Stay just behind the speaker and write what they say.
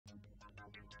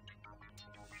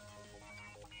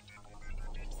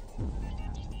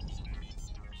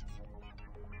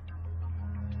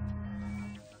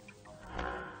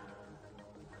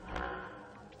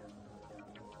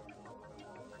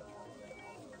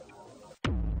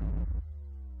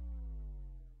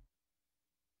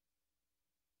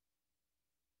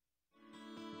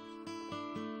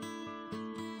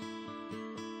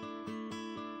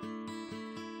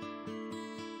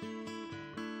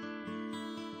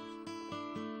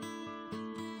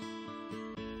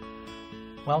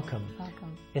Welcome.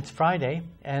 Welcome. It's Friday,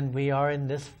 and we are in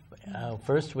this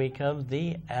first week of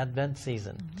the Advent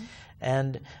season. Mm-hmm.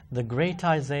 And the great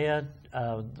Isaiah,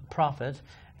 the prophet,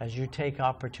 as you take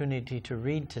opportunity to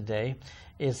read today,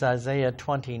 is Isaiah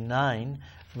 29,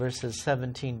 verses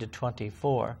 17 to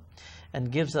 24,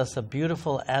 and gives us a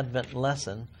beautiful Advent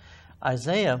lesson.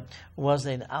 Isaiah was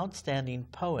an outstanding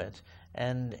poet,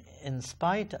 and in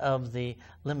spite of the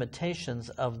limitations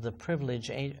of the privilege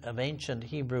of ancient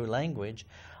Hebrew language,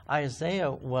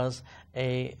 Isaiah was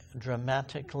a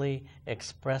dramatically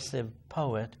expressive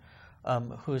poet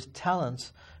whose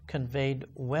talents conveyed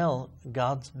well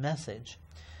God's message.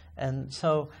 And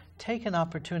so take an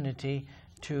opportunity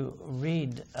to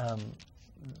read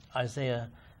Isaiah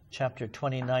chapter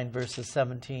 29, verses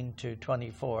 17 to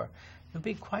 24. You'll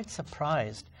be quite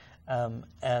surprised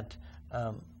at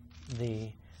the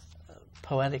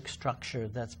poetic structure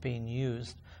that's being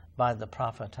used by the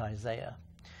prophet Isaiah.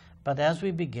 But as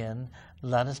we begin,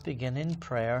 let us begin in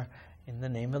prayer in the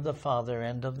name of the Father,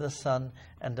 and of the Son,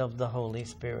 and of the Holy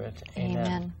Spirit.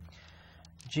 Amen.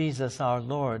 Jesus, our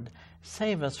Lord,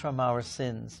 save us from our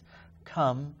sins.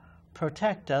 Come,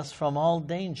 protect us from all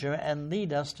danger, and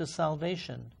lead us to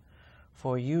salvation.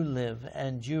 For you live,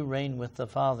 and you reign with the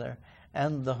Father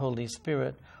and the Holy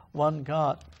Spirit, one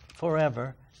God,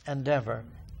 forever and ever.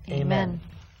 Amen.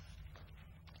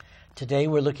 Today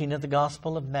we're looking at the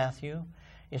Gospel of Matthew.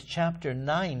 It's chapter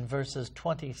 9, verses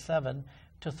 27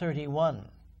 to 31.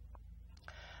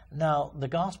 Now, the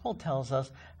Gospel tells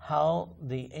us how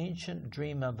the ancient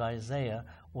dream of Isaiah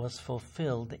was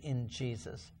fulfilled in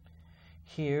Jesus.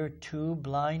 Here, two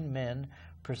blind men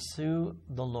pursue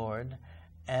the Lord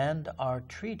and are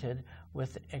treated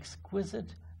with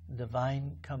exquisite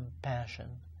divine compassion.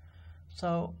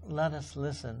 So let us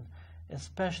listen,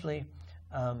 especially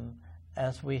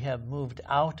as we have moved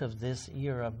out of this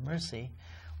year of mercy.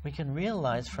 We can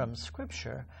realize from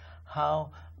Scripture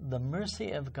how the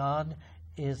mercy of God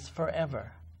is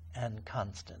forever and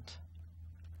constant.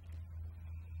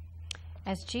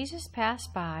 As Jesus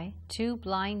passed by, two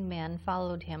blind men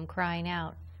followed him, crying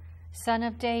out, "Son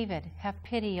of David, have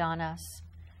pity on us."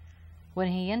 When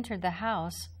he entered the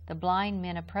house, the blind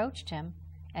men approached him,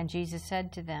 and Jesus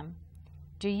said to them,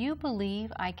 "Do you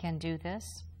believe I can do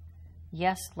this?"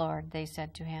 "Yes, Lord," they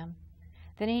said to him.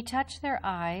 Then he touched their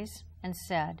eyes and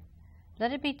said,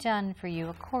 "Let it be done for you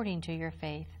according to your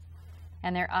faith."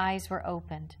 And their eyes were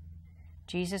opened.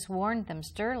 Jesus warned them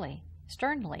sternly,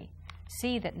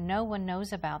 "See that no one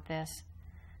knows about this."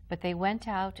 But they went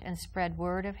out and spread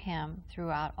word of him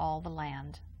throughout all the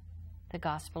land. The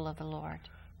Gospel of the Lord.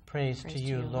 Praise to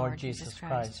you, Lord Jesus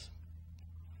Christ.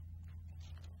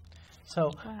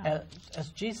 So, wow. As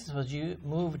Jesus was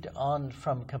moved on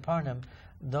from Capernaum,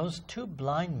 those two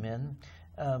blind men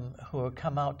who had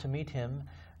come out to meet him,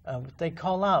 they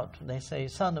call out. They say,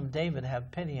 "Son of David,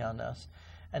 have pity on us."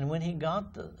 And when he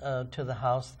got to the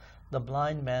house, the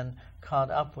blind man caught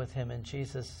up with him, and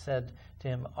Jesus said to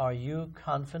him, "Are you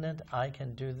confident I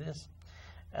can do this?"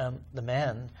 The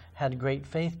man had great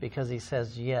faith because he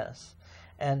says yes.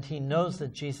 And he knows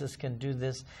that Jesus can do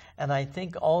this. And I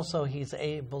think also he's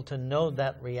able to know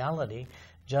that reality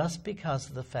just because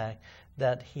of the fact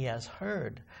that he has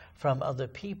heard from other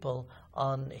people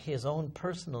on his own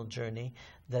personal journey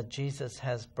that Jesus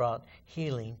has brought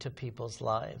healing to people's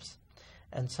lives.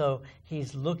 And so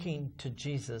he's looking to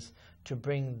Jesus to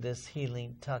bring this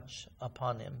healing touch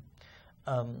upon him.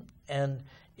 And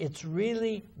it's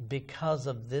really because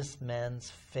of this man's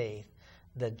faith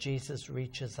that Jesus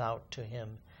reaches out to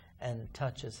him and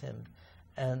touches him,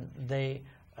 and they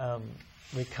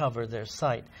recover their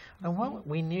sight. And what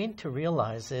we need to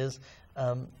realize is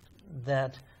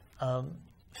that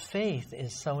faith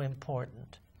is so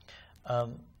important.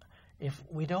 If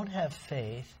we don't have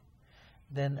faith,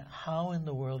 then how in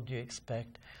the world do you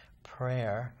expect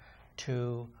prayer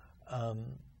to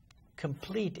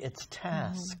complete its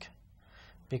task?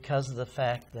 Because of the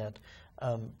fact that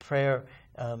prayer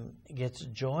gets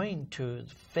joined to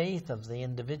the faith of the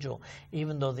individual,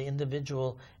 even though the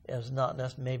individual is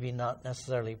maybe not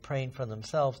necessarily praying for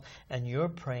themselves, and you're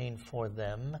praying for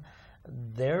them.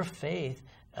 Their faith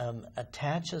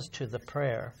attaches to the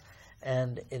prayer,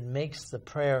 and it makes the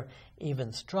prayer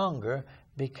even stronger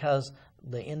because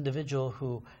the individual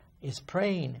who is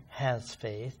praying has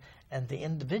faith, and the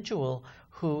individual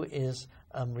who is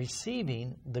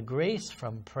receiving the grace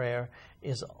from prayer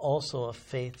is also a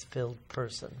faith-filled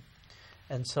person.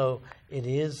 And so it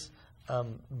is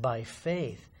by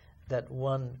faith that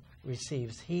one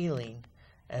receives healing,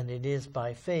 and it is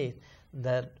by faith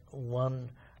that one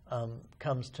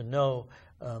comes to know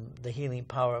the healing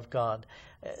power of God.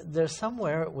 There's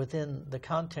somewhere within the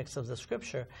context of the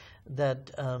scripture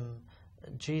that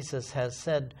Jesus has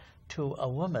said to a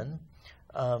woman,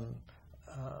 I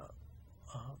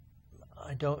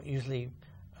don't usually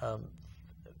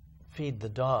feed the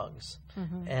dogs.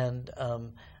 And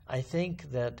I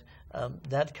think that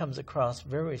that comes across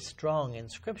very strong in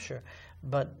scripture,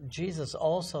 but Jesus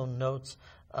also notes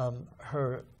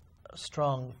her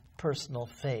strong personal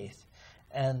faith,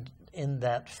 and in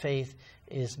that faith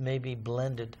is maybe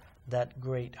blended that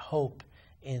great hope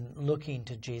in looking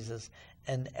to Jesus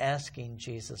and asking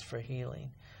Jesus for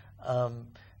healing.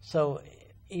 So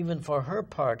even for her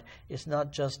part, it's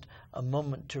not just a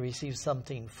moment to receive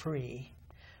something free,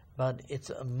 but it's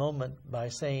a moment by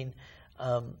saying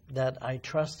that I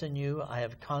trust in you, I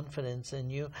have confidence in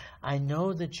you, I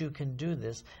know that you can do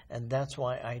this, and that's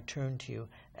why I turn to you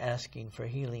asking for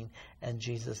healing. And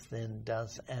Jesus then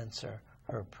does answer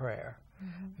her prayer.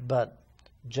 But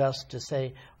just to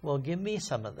say, well, give me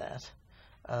some of that,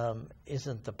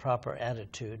 isn't the proper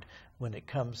attitude when it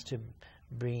comes to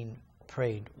being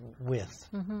prayed with.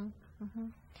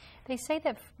 They say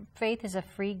that faith is a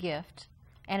free gift,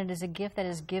 and it is a gift that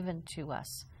is given to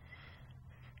us.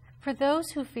 For those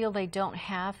who feel they don't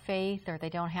have faith or they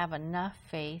don't have enough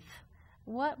faith,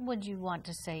 what would you want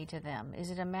to say to them? Is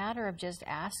it a matter of just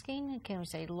asking? Can we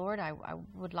say, Lord, I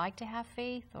would like to have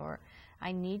faith, or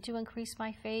I need to increase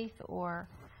my faith? Or,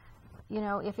 you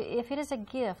know, if it is a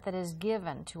gift that is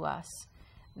given to us,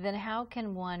 then how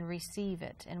can one receive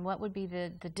it? And what would be the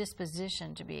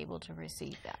disposition to be able to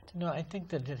receive that? No, I think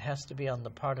that it has to be on the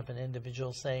part of an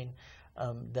individual saying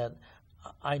that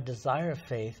I desire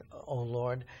faith, O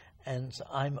Lord, and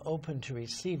I'm open to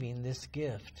receiving this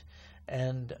gift.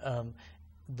 And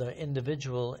the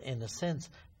individual, in a sense,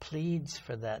 pleads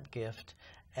for that gift,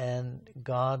 and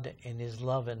God, in His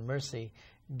love and mercy,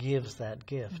 gives that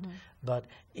gift. But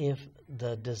if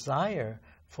the desire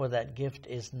for that gift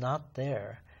is not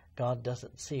there, God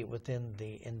doesn't see it within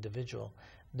the individual,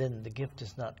 then the gift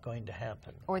is not going to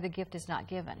happen. Or the gift is not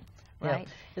given, right?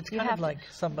 Yeah. It's kind of like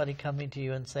somebody coming to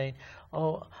you and saying,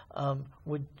 oh,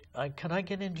 could I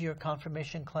get into your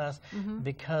confirmation class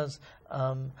because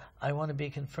I want to be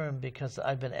confirmed because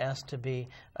I've been asked to be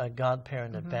a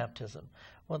godparent at baptism.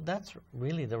 Well, that's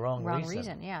really the wrong reason. Wrong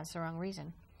reason, yeah, it's the wrong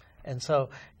reason. And so,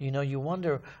 you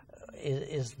wonder,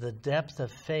 is the depth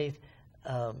of faith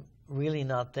really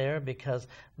not there? Because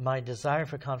my desire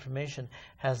for confirmation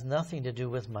has nothing to do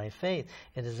with my faith.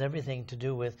 It has everything to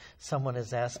do with someone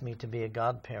has asked me to be a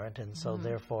godparent, and so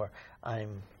therefore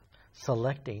I'm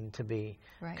selecting to be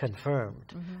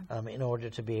confirmed in order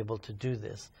to be able to do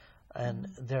this. And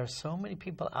there are so many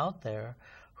people out there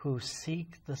who seek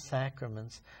the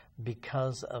sacraments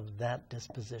because of that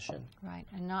disposition. Right,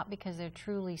 and not because they're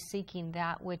truly seeking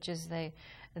that which is what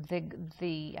do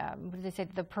they say,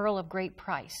 the pearl of great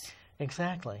price.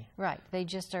 Exactly. Right, they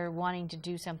just are wanting to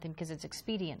do something because it's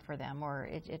expedient for them, or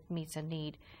it meets a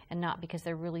need, and not because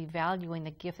they're really valuing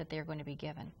the gift that they're going to be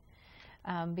given.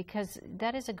 Because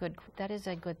that is a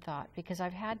good thought. Because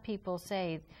I've had people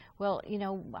say, well,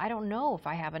 I don't know if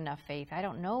I have enough faith. I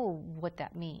don't know what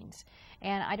that means.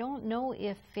 And I don't know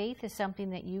if faith is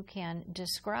something that you can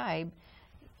describe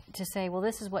to say, well,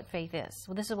 this is what faith is.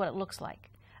 Well, this is what it looks like.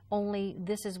 Only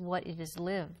this is what it is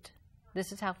lived.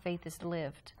 This is how faith is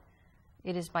lived.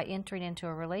 It is by entering into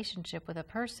a relationship with a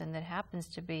person that happens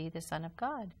to be the Son of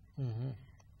God.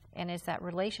 And it's that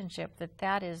relationship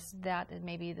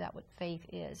maybe that what faith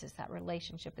is that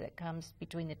relationship that comes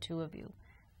between the two of you.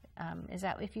 Is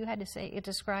that, if you had to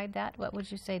describe that, what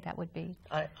would you say that would be?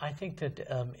 I think that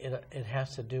it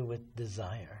has to do with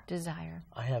desire. Desire.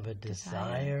 I have a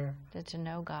desire to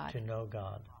know God. To know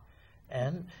God.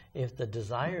 And if the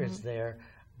desire is there,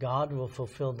 God will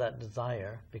fulfill that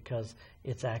desire because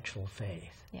it's actual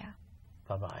faith. Yeah.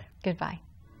 Bye-bye. Goodbye.